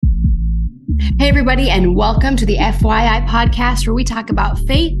Hey, everybody, and welcome to the FYI podcast, where we talk about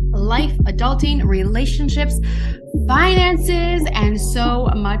faith, life, adulting, relationships, finances, and so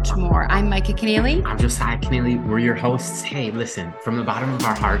much more. I'm Micah Keneally. I'm Josiah Keneally. We're your hosts. Hey, listen, from the bottom of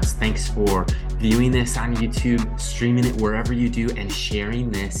our hearts, thanks for viewing this on YouTube, streaming it wherever you do, and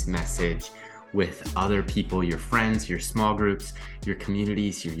sharing this message with other people, your friends, your small groups, your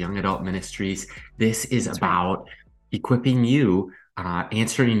communities, your young adult ministries. This is about equipping you,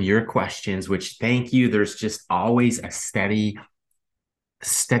 answering your questions, which, thank you. There's just always a steady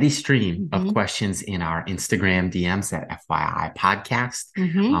stream of questions in our Instagram DMs at FYI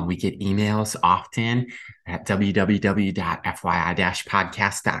podcast. We get emails often at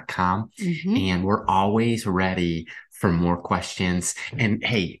www.fyi-podcast.com. And we're always ready for more questions. And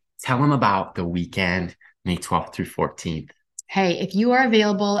hey, tell them about the weekend, May 12th through 14th. Hey, if you are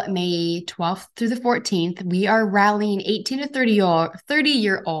available May 12th through the 14th, we are rallying 18 to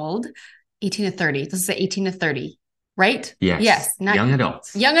 30-year-old, 18 to 30. Let's say 18 to 30. Right? Yes. Not young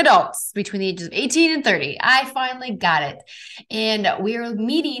adults. Young adults between the ages of 18 and 30. I finally got it. And we are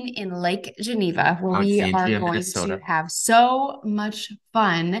meeting in Lake Geneva, where we are going Minnesota. To have so much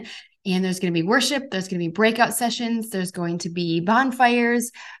fun. And there's going to be worship. There's going to be breakout sessions. There's going to be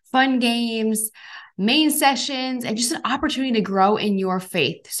bonfires, fun games, main sessions, and just an opportunity to grow in your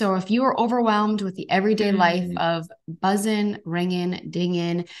faith. So if you are overwhelmed with the everyday life of buzzing, ringing,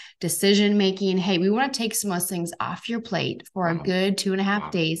 dinging, decision making, hey, we want to take some of those things off your plate for a good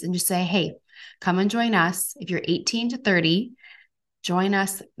 2.5 days and just say, hey, come and join us. If you're 18 to 30, join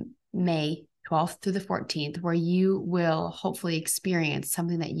us May 12th through the 14th, where you will hopefully experience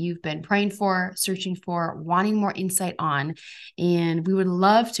something that you've been praying for, searching for, wanting more insight on. And we would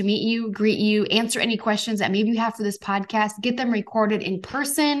love to meet you, greet you, answer any questions that maybe you have for this podcast, get them recorded in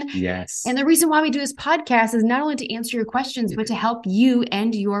person. Yes. And the reason why we do this podcast is not only to answer your questions, but to help you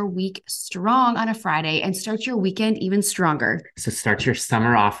end your week strong on a Friday and start your weekend even stronger. So start your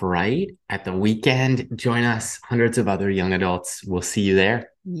summer off right at the weekend. Join us, hundreds of other young adults. We'll see you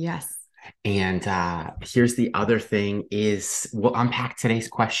there. Yes. And here's the other thing is we'll unpack today's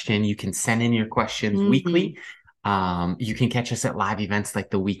question. You can send in your questions weekly. You can catch us at live events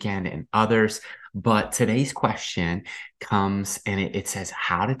like the weekend and others. But today's question comes and it says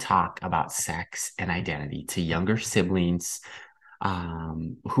how to talk about sex and identity to younger siblings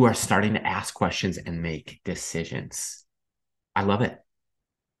who are starting to ask questions and make decisions. I love it.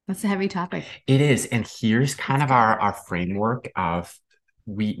 That's a heavy topic. It is. And here's kind of our framework of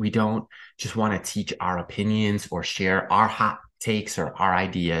we don't just want to teach our opinions or share our hot takes or our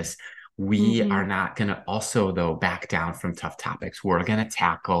ideas. We are not going to also, though, back down from tough topics. We're going to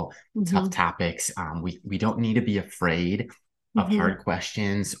tackle tough topics. We don't need to be afraid of hard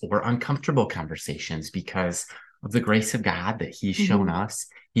questions or uncomfortable conversations because of the grace of God that he's shown us.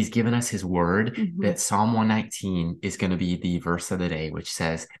 He's given us his word that Psalm 119 is going to be the verse of the day, which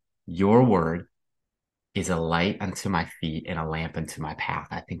says, your word is a light unto my feet and a lamp unto my path.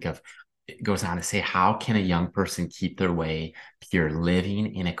 I think of, it goes on to say, how can a young person keep their way pure,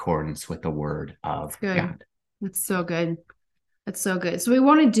 living in accordance with the word of God? That's so good. That's so good. So what we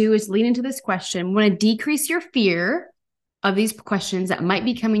want to do is lean into this question. We want to decrease your fear of these questions that might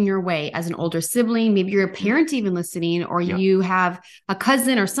be coming your way as an older sibling. Maybe you're a parent even listening, or you have a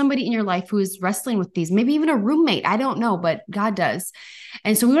cousin or somebody in your life who is wrestling with these, maybe even a roommate. I don't know, but God does.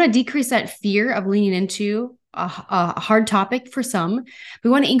 And so we want to decrease that fear of leaning into a hard topic for some.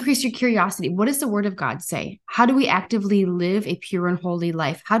 We want to increase your curiosity. What does the word of God say? How do we actively live a pure and holy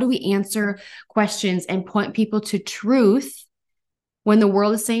life? How do we answer questions and point people to truth when the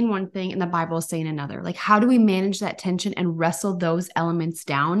world is saying one thing and the Bible is saying another? Like, how do we manage that tension and wrestle those elements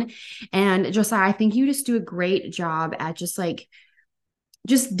down? And Josiah, I think you just do a great job at just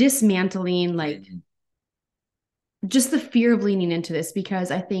dismantling, just the fear of leaning into this,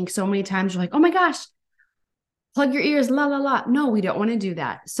 because I think so many times you're like, oh my gosh, plug your ears, la, la, la. No, we don't want to do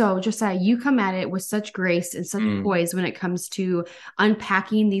that. So Josiah, you come at it with such grace and such poise when it comes to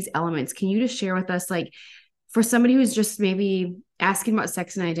unpacking these elements. Can you just share with us, for somebody who's just maybe asking about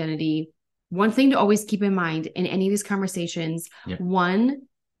sex and identity, one thing to always keep in mind in any of these conversations, one,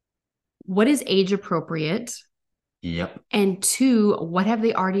 what is age appropriate? And two, what have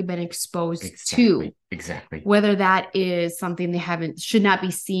they already been exposed to? Exactly. Whether that is something they should not be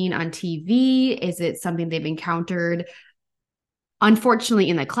seen on TV. Is it something they've encountered, unfortunately,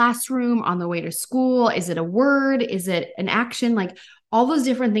 in the classroom, on the way to school? Is it a word? Is it an action? All those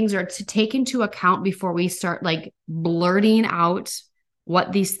different things are to take into account before we start blurting out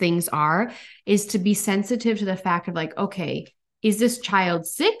what these things are, is to be sensitive to the fact of okay, is this child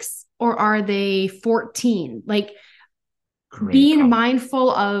 6 or are they 14? Being mindful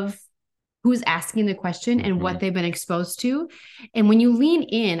of who's asking the question and what they've been exposed to. And when you lean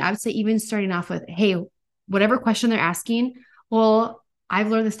in, I would say even starting off with, hey, whatever question they're asking, well, I've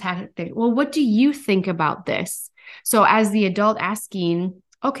learned this tactic. Well, what do you think about this? So as the adult asking,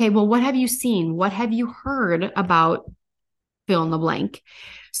 okay, well, what have you seen? What have you heard about fill in the blank?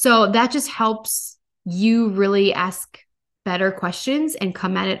 So that just helps you really ask better questions and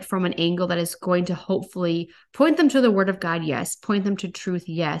come at it from an angle that is going to hopefully point them to the word of God. Yes. Point them to truth.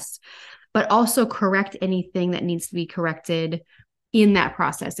 Yes. But also correct anything that needs to be corrected in that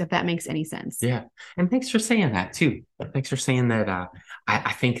process, if that makes any sense. Yeah. And thanks for saying that too. Thanks for saying that.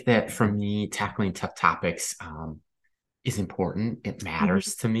 I think that for me, tackling tough topics is important. It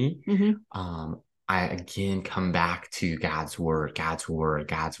matters to me. I again come back to God's word. Not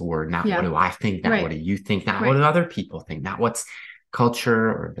what do I think, not what do you think, not what do other people think, not what's culture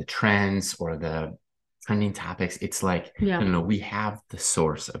or the trends or the trending topics. It's like, no, we have the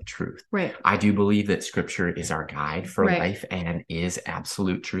source of truth. Right. I do believe that scripture is our guide for life and is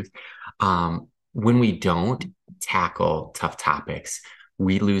absolute truth. When we don't tackle tough topics,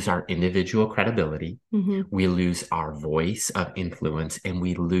 we lose our individual credibility, we lose our voice of influence, and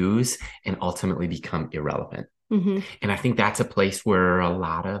we lose and ultimately become irrelevant. And I think that's a place where a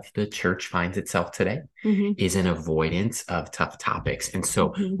lot of the church finds itself today, is an avoidance of tough topics. And so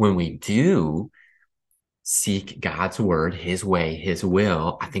when we do seek God's word, his way, his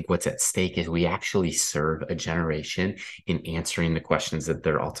will, I think what's at stake is we actually serve a generation in answering the questions that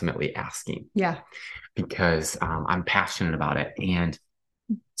they're ultimately asking. Yeah. Because I'm passionate about it. And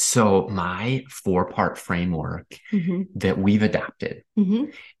so my 4-part framework that we've adopted,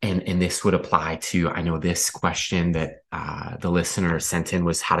 and this would apply to, I know this question that the listener sent in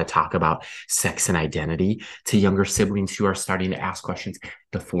was how to talk about sex and identity to younger siblings who are starting to ask questions.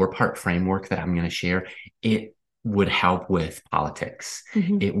 The 4-part framework that I'm going to share, it would help with politics.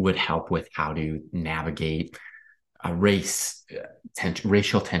 It would help with how to navigate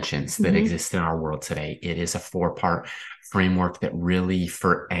racial tensions that exist in our world today. It is a 4-part framework that really,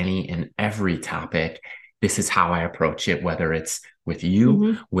 for any and every topic, this is how I approach it, whether it's with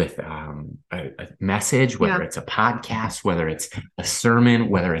you, with a message, whether it's a podcast, whether it's a sermon,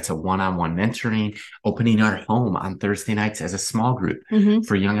 whether it's a one-on-one mentoring, opening our home on Thursday nights as a small group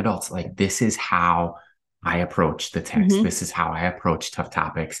for young adults. Like, this is how I approach the text. This is how I approach tough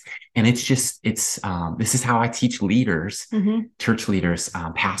topics. And this is how I teach leaders, church leaders,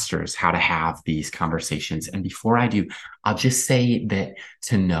 pastors, how to have these conversations. And before I do, I'll just say that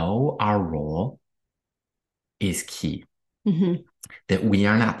to know our role is key. That we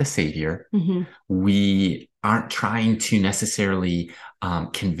are not the savior. We aren't trying to necessarily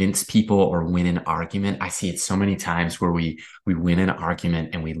convince people or win an argument. I see it so many times where we win an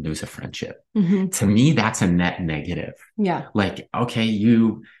argument and we lose a friendship. To me, that's a net negative. Yeah. Like, okay,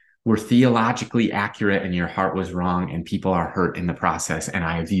 you were theologically accurate and your heart was wrong and people are hurt in the process. And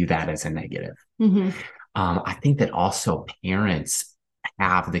I view that as a negative. I think that also parents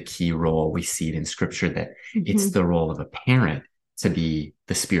have the key role. We see it in scripture that it's the role of a parent to be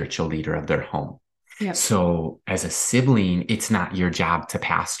the spiritual leader of their home. Yep. So as a sibling, it's not your job to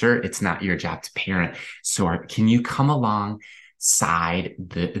pastor. It's not your job to parent. So can you come alongside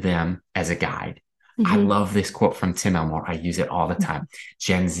them as a guide? I love this quote from Tim Elmore. I use it all the time.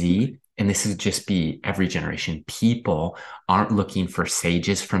 Gen Z, and this is just be every generation, people aren't looking for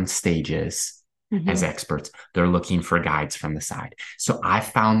sages from stages as experts. They're looking for guides from the side. So I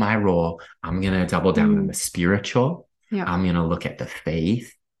found my role. I'm going to double down on the spiritual. I'm going to look at the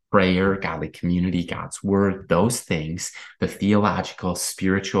faith, prayer, godly community, God's word, those things, the theological,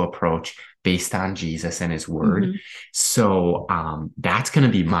 spiritual approach based on Jesus and his word. So that's going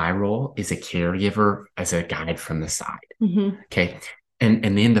to be my role as a caregiver, as a guide from the side. Okay.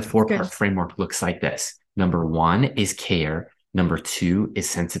 And then the 4-part framework looks like this. Number 1 is care. Number 2 is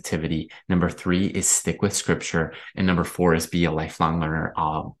sensitivity. Number 3 is stick with scripture. And number 4 is be a lifelong learner.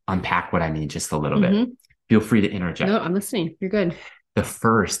 I'll unpack what I mean just a little bit. Feel free to interject. No, I'm listening. You're good. The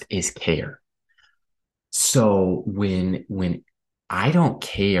first is care. So when I don't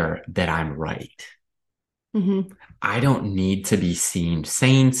care that I'm right, I don't need to be seen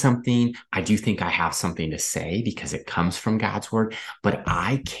saying something. I do think I have something to say because it comes from God's word, but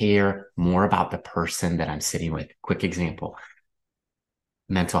I care more about the person that I'm sitting with. Quick example,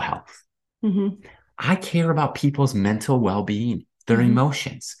 mental health. I care about people's mental well-being, their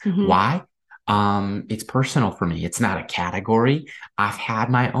emotions. Why? It's personal for me. It's not a category. I've had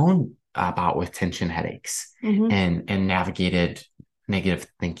my own bout with tension headaches and navigated negative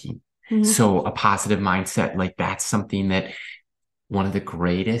thinking. So a positive mindset, like that's something that one of the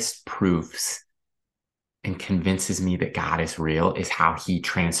greatest proofs and convinces me that God is real is how he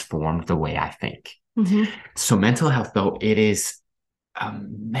transformed the way I think. So mental health, though, it is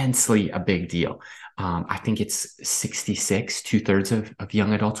immensely a big deal. I think it's 66, 2/3 of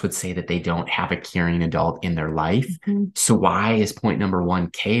young adults would say that they don't have a caring adult in their life. So why is point number one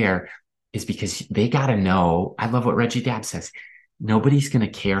care? Is because they got to know. I love what Reggie Dabb says. Nobody's going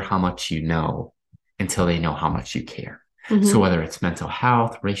to care how much you know until they know how much you care. So whether it's mental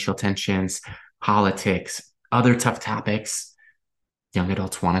health, racial tensions, politics, other tough topics, young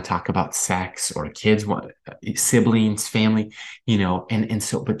adults want to talk about sex, or kids want siblings, family, and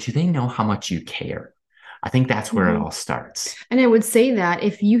so, but do they know how much you care? I think that's where it all starts. And I would say that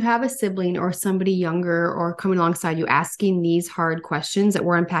if you have a sibling or somebody younger or coming alongside you asking these hard questions that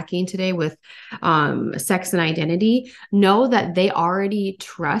we're unpacking today with sex and identity, know that they already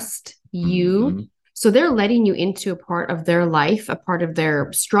trust you. So they're letting you into a part of their life, a part of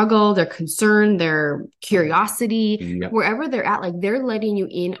their struggle, their concern, their curiosity, wherever they're at, like they're letting you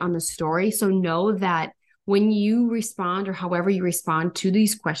in on the story. So know that when you respond or however you respond to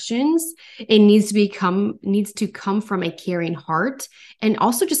these questions, it needs to come from a caring heart. And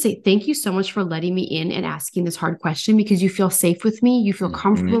also just say, thank you so much for letting me in and asking this hard question, because you feel safe with me. You feel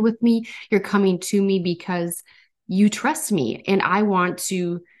comfortable with me. You're coming to me because you trust me. And I want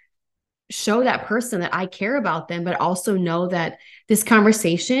to show that person that I care about them, but also know that this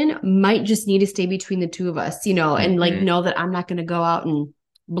conversation might just need to stay between the two of us, and like know that I'm not going to go out and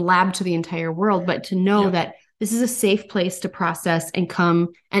blab to the entire world, but to know that this is a safe place to process and come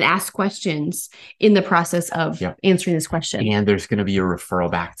and ask questions in the process of answering this question. And there's going to be a referral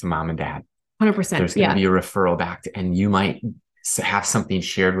back to mom and dad. 100%. There's going to be a referral back to, and you might have something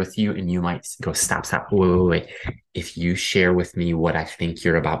shared with you and you might go, stop. Wait. If you share with me what I think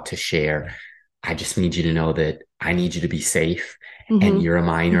you're about to share, I just need you to know that I need you to be safe, and you're a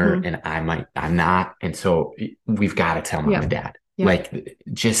minor and I'm not. And so we've got to tell mom and dad, like,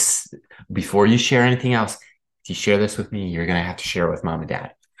 just before you share anything else, if you share this with me, you're going to have to share it with mom and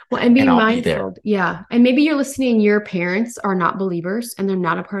dad. Well, and be mindful. And maybe you're listening, your parents are not believers and they're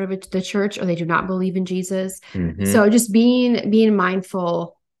not a part of the church, or they do not believe in Jesus. So just being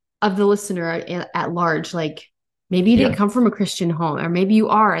mindful of the listener at large, like maybe you didn't come from a Christian home, or maybe you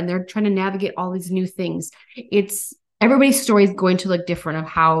are, and they're trying to navigate all these new things. Everybody's story is going to look different of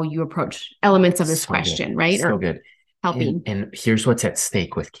how you approach elements of this question, right? So good. Helping. And here's what's at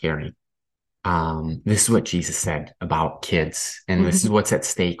stake with caring. This is what Jesus said about kids. And this is what's at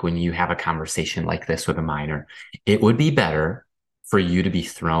stake when you have a conversation like this with a minor. It would be better for you to be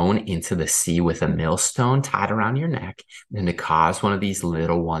thrown into the sea with a millstone tied around your neck than to cause one of these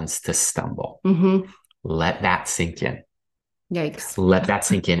little ones to stumble. Let that sink in. Yikes. Let that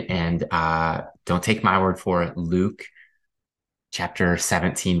sink in. And don't take my word for it. Luke chapter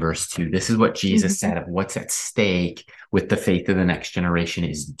 17, verse 2. This is what Jesus said of what's at stake with the faith of the next generation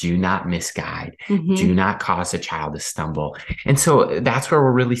is do not misguide. Do not cause a child to stumble. And so that's where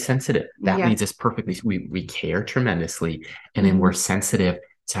we're really sensitive. That leads us perfectly. We care tremendously. And then we're sensitive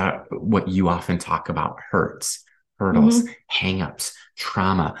to what you often talk about, hurts, hurdles, hangups,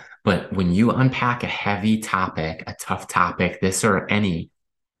 trauma. But when you unpack a heavy topic, a tough topic, this or any,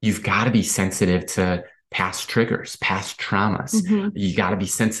 you've got to be sensitive to past triggers, past traumas. You got to be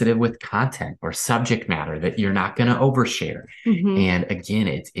sensitive with content or subject matter that you're not going to overshare. And again,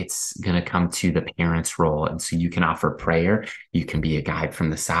 it's going to come to the parent's role. And so you can offer prayer. You can be a guide from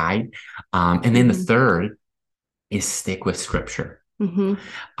the side. And then the third is stick with scripture.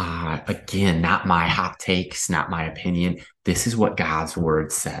 Again, not my hot takes, not my opinion. This is what God's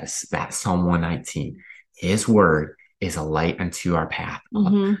word says. That's Psalm 119. His word is a light unto our path,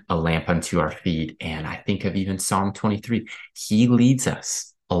 a lamp unto our feet. And I think of even Psalm 23. He leads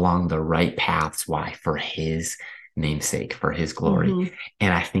us along the right paths. Why? For his namesake, for his glory.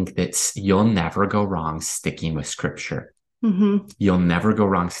 And I think that you'll never go wrong sticking with scripture. You'll never go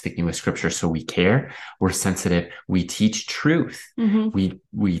wrong sticking with scripture. So we care, we're sensitive, we teach truth.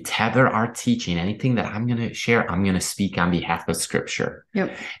 We tether our teaching. Anything that I'm going to share, I'm going to speak on behalf of scripture.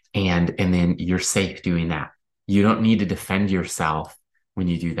 And then you're safe doing that. You don't need to defend yourself when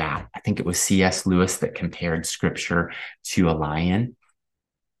you do that. I think it was C.S. Lewis that compared scripture to a lion.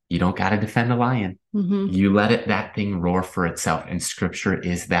 You don't got to defend a lion. You let that thing roar for itself. And scripture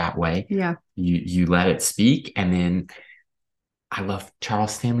is that way. You let it speak. And then I love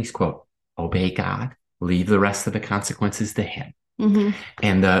Charles Stanley's quote, obey God, leave the rest of the consequences to him.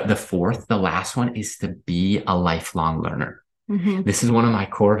 And the fourth, the last one is to be a lifelong learner. Mm-hmm. This is one of my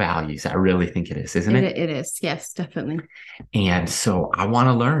core values. I really think it is, isn't it? It is. Yes, definitely. And so I want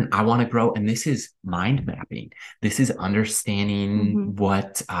to learn, I want to grow. And this is mind mapping. This is understanding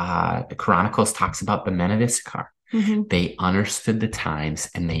what Chronicles talks about the men of Issachar. They understood the times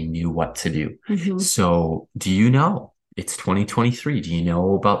and they knew what to do. So do you know? It's 2023. Do you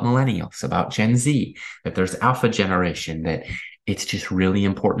know about millennials, about Gen Z, that there's alpha generation, that it's just really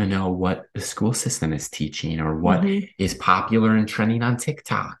important to know what the school system is teaching or what is popular and trending on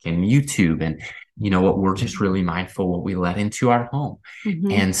TikTok and YouTube. And, you know what, we're just really mindful what we let into our home.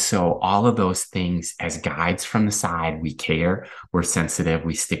 And so all of those things as guides from the side, we care, we're sensitive,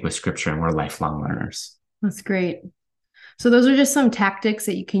 we stick with scripture, and we're lifelong learners. That's great. So those are just some tactics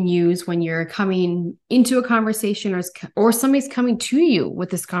that you can use when you're coming into a conversation or somebody's coming to you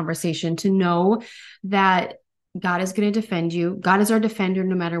with this conversation, to know that God is going to defend you. God is our defender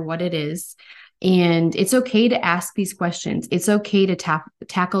no matter what it is. And it's okay to ask these questions. It's okay to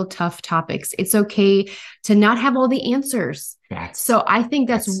tackle tough topics. It's okay to not have all the answers. So I think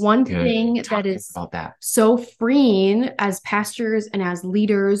that's one thing that is so freeing as pastors and as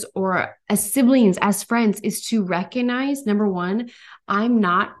leaders or as siblings, as friends, is to recognize, number one, I'm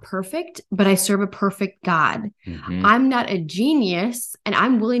not perfect, but I serve a perfect God. I'm not a genius, and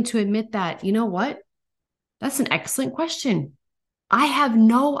I'm willing to admit that, you know what? That's an excellent question. I have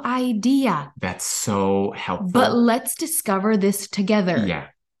no idea. That's so helpful. But let's discover this together. Yeah.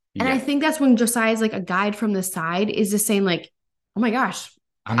 And I think that's when Josiah's like a guide from the side, is just saying like, oh my gosh,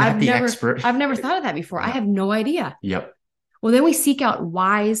 I've never thought of that before. I have no idea. Yep. Well, then we seek out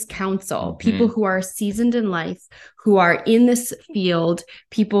wise counsel, people who are seasoned in life, who are in this field,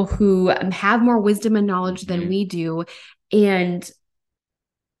 people who have more wisdom and knowledge than we do. And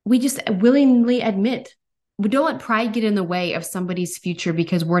we just willingly admit, we don't let pride get in the way of somebody's future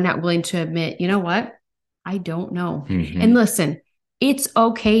because we're not willing to admit, you know what? I don't know. And listen, it's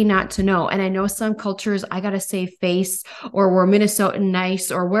okay not to know. And I know some cultures, I got to save face, or we're Minnesotan nice,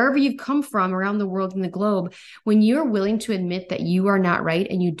 or wherever you've come from around the world and the globe. When you're willing to admit that you are not right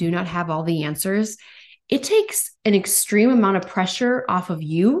and you do not have all the answers, it takes an extreme amount of pressure off of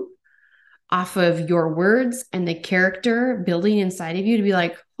you, off of your words and the character building inside of you to be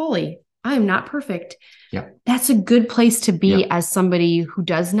like, holy, I am not perfect. Yep. That's a good place to be as somebody who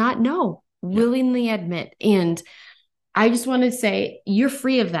does not know, willingly admit. And I just want to say, you're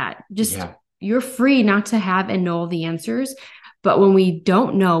free of that. You're free not to have and know the answers. But when we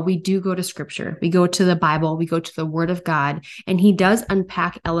don't know, we do go to scripture. We go to the Bible, we go to the word of God, and he does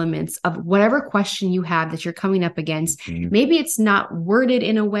unpack elements of whatever question you have that you're coming up against. Maybe it's not worded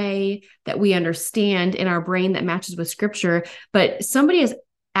in a way that we understand in our brain that matches with scripture, but somebody has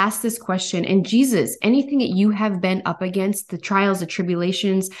ask this question. And Jesus, anything that you have been up against, the trials, the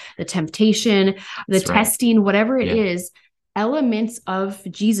tribulations, the temptation, the testing, whatever it is, elements of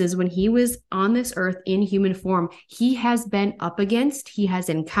Jesus, when he was on this earth in human form, he has been up against, he has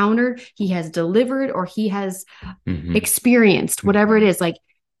encountered, he has delivered, or he has experienced, whatever it is. Like,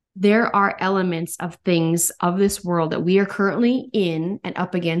 there are elements of things of this world that we are currently in and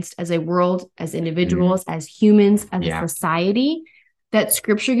up against as a world, as individuals, as humans, as a society, that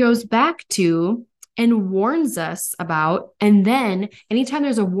scripture goes back to and warns us about. And then anytime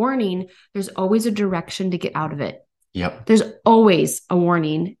there's a warning, there's always a direction to get out of it. Yep. There's always a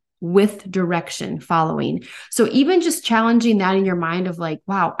warning with direction following. So even just challenging that in your mind of like,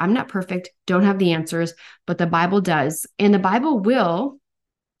 wow, I'm not perfect, don't have the answers, but the Bible does. And the Bible will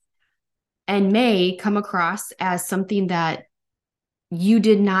and may come across as something that you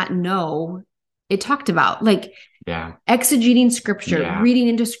did not know it talked about, like exegeting scripture, reading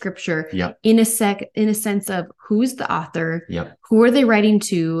into scripture in a sense of who's the author, who are they writing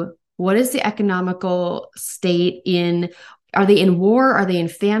to, what is the economical state in, are they in war, are they in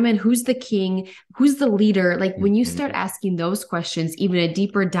famine, who's the king, who's the leader? Like when you start asking those questions, even a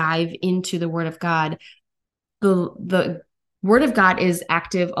deeper dive into the word of God, the word of God is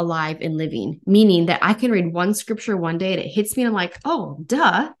active, alive, and living, meaning that I can read one scripture one day and it hits me and I'm like, oh,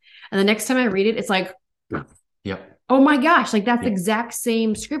 duh. And the next time I read it, it's like, oh my gosh, like that's the exact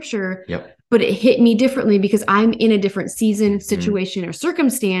same scripture, but it hit me differently because I'm in a different season, situation, or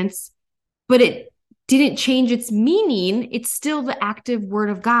circumstance, but it didn't change its meaning. It's still the active word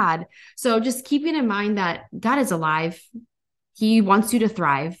of God. So just keeping in mind that God is alive. He wants you to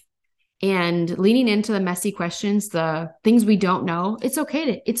thrive, and leaning into the messy questions, the things we don't know. It's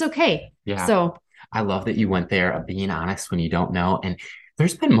okay. It's okay. Yeah. So I love that you went there of being honest when you don't know. And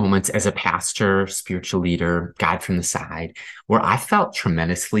There's been moments as a pastor, spiritual leader, guide from the side, where I felt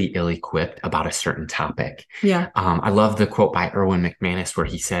tremendously ill-equipped about a certain topic. Yeah. I love the quote by Erwin McManus where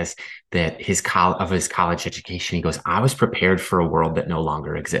he says that his college education, he goes, "I was prepared for a world that no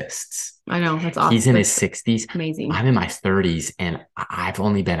longer exists." I know. That's awesome. He's in his 60s. Amazing. I'm in my 30s, and I've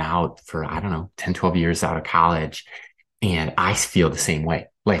only been out for, I don't know, 10, 12 years out of college. And I feel the same way.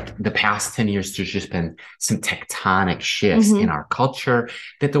 Like the past 10 years, there's just been some tectonic shifts in our culture,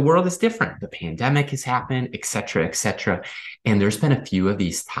 that the world is different. The pandemic has happened, et cetera, et cetera. And there's been a few of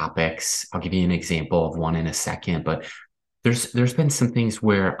these topics. I'll give you an example of one in a second, but there's been some things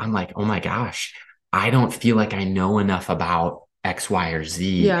where I'm like, oh my gosh, I don't feel like I know enough about X, Y, or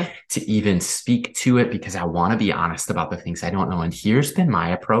Z to even speak to it, because I want to be honest about the things I don't know. And here's been my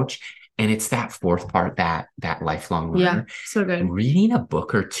approach. And it's that fourth part, that lifelong learner. Yeah, so good. Reading a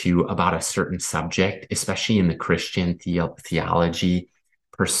book or two about a certain subject, especially in the Christian theology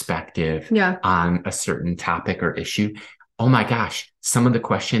perspective on a certain topic or issue. Oh my gosh, some of the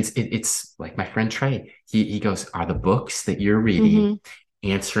questions, it's like my friend Trey, he goes, are the books that you're reading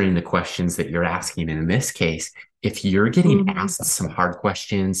answering the questions that you're asking? And in this case, if you're getting asked some hard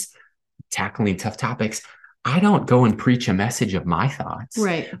questions, tackling tough topics, I don't go and preach a message of my thoughts.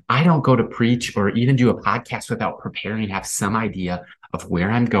 Right. I don't go to preach or even do a podcast without preparing, have some idea of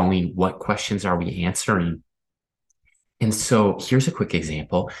where I'm going, what questions are we answering. And so here's a quick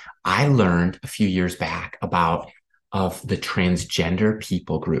example. I learned a few years back of the transgender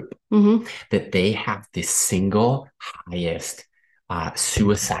people group, that they have the single highest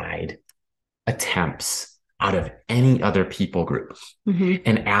suicide attempts out of any other people group.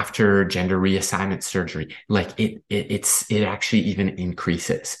 And after gender reassignment surgery, like it actually even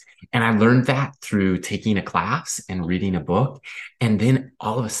increases. And I learned that through taking a class and reading a book. And then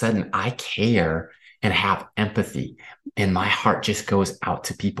all of a sudden I care and have empathy. And my heart just goes out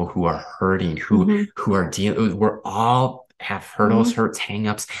to people who are hurting, who are dealing, we're all have hurdles, hurts,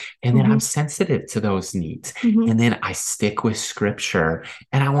 hangups. And then I'm sensitive to those needs. And then I stick with scripture,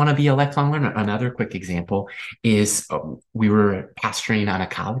 and I want to be a lifelong learner. Another quick example is we were pastoring on a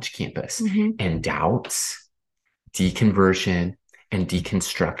college campus, and doubts, deconversion, and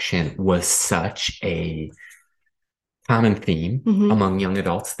deconstruction was such a common theme among young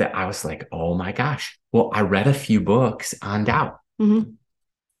adults that I was like, oh my gosh. Well, I read a few books on doubt.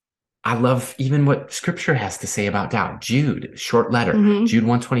 I love even what scripture has to say about doubt. Jude, short letter, Jude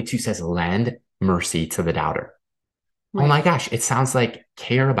 1:22 says, lend mercy to the doubter. Right. Oh my gosh, it sounds like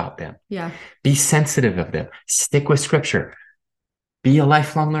care about them. Yeah. Be sensitive of them. Stick with scripture. Be a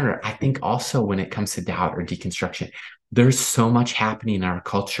lifelong learner. I think also when it comes to doubt or deconstruction, there's so much happening in our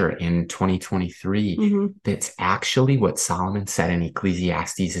culture in 2023 that's actually what Solomon said in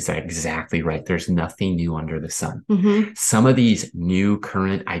Ecclesiastes is exactly right. There's nothing new under the sun. Some of these new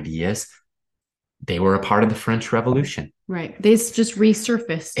current ideas, they were a part of the French Revolution. Right. They just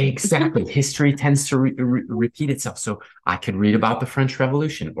resurfaced. Exactly. History tends to repeat itself. So I could read about the French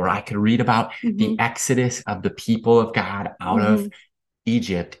Revolution, or I could read about the exodus of the people of God out of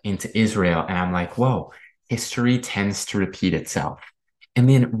Egypt into Israel. And I'm like, whoa, history tends to repeat itself. And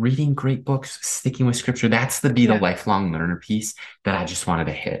then reading great books, sticking with scripture, that's the lifelong learner piece that I just wanted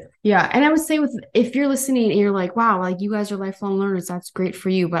to hit. Yeah. And I would say if you're listening and you're like, wow, like you guys are lifelong learners, that's great for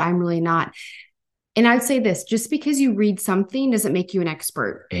you, but I'm really not. And I'd say this, just because you read something doesn't make you an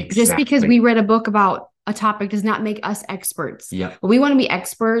expert. Exactly. Just because we read a book about a topic does not make us experts. Yeah. What we want to be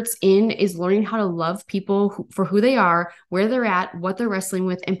experts in is learning how to love people for who they are, where they're at, what they're wrestling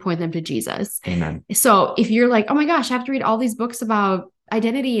with, and point them to Jesus. Amen. So if you're like, oh my gosh, I have to read all these books about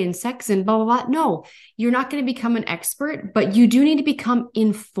identity and sex and blah, blah, blah. No, you're not going to become an expert, but you do need to become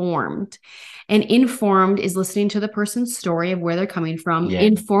informed. And informed is listening to the person's story of where they're coming from. Yeah.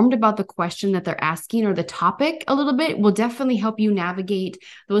 Informed about the question that they're asking or the topic a little bit will definitely help you navigate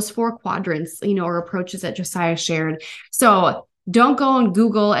those 4 quadrants, or approaches that Josiah shared. So don't go on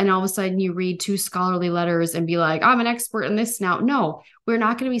Google and all of a sudden you read 2 scholarly letters and be like, I'm an expert in this now. No, we're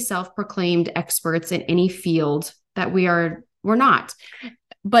not going to be self-proclaimed experts in any field that we're not.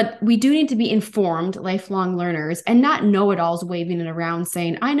 But we do need to be informed, lifelong learners, and not know-it-alls waving it around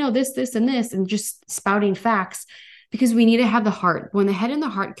saying, I know this, this, and this, and just spouting facts, because we need to have the heart. When the head and the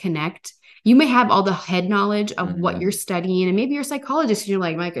heart connect, you may have all the head knowledge of what you're studying, and maybe you're a psychologist and you're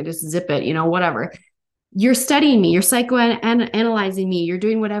like, Micah, just zip it, whatever. You're studying me, you're psychoanalyzing me, you're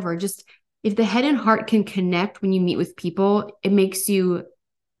doing whatever. Just if the head and heart can connect when you meet with people, it makes you,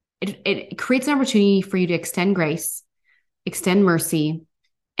 it creates an opportunity for you to extend grace, extend mercy,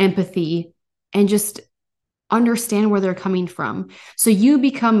 empathy, and just understand where they're coming from. So you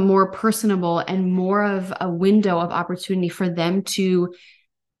become more personable and more of a window of opportunity for them to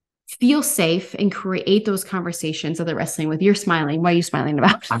feel safe and create those conversations that they're wrestling with. You're smiling. Why are you smiling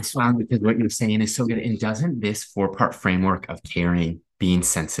about? I'm smiling because what you're saying is so good. And doesn't this 4-part framework of caring, being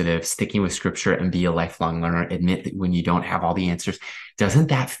sensitive, sticking with scripture, and be a lifelong learner, admit that when you don't have all the answers, doesn't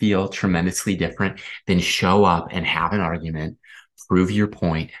that feel tremendously different than show up and have an argument, prove your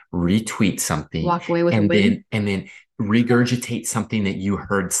point, retweet something, walk away with and then regurgitate something that you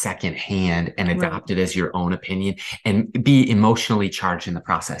heard secondhand and adopt it as your own opinion and be emotionally charged in the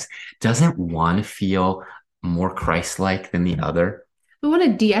process? Doesn't one feel more Christ-like than the other? We want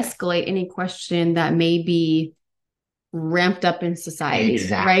to de-escalate any question that may be ramped up in society,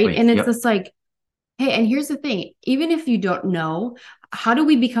 exactly. right? And it's just like, hey, and here's the thing, even if you don't know, how do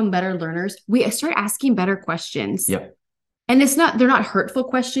we become better learners? We start asking better questions. Yep. And they're not hurtful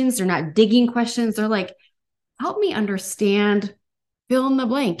questions. They're not digging questions. They're like, help me understand, fill in the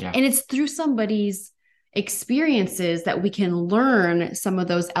blank. Yeah. And it's through somebody's experiences that we can learn some of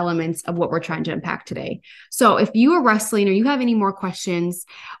those elements of what we're trying to unpack today. So if you are wrestling or you have any more questions,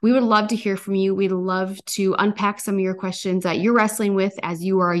 we would love to hear from you. We'd love to unpack some of your questions that you're wrestling with as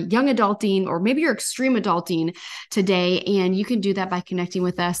you are young adulting, or maybe you're extreme adulting today. And you can do that by connecting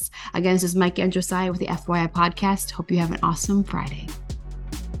with us. Again, this is Mike and Josiah with the FYI podcast. Hope you have an awesome Friday.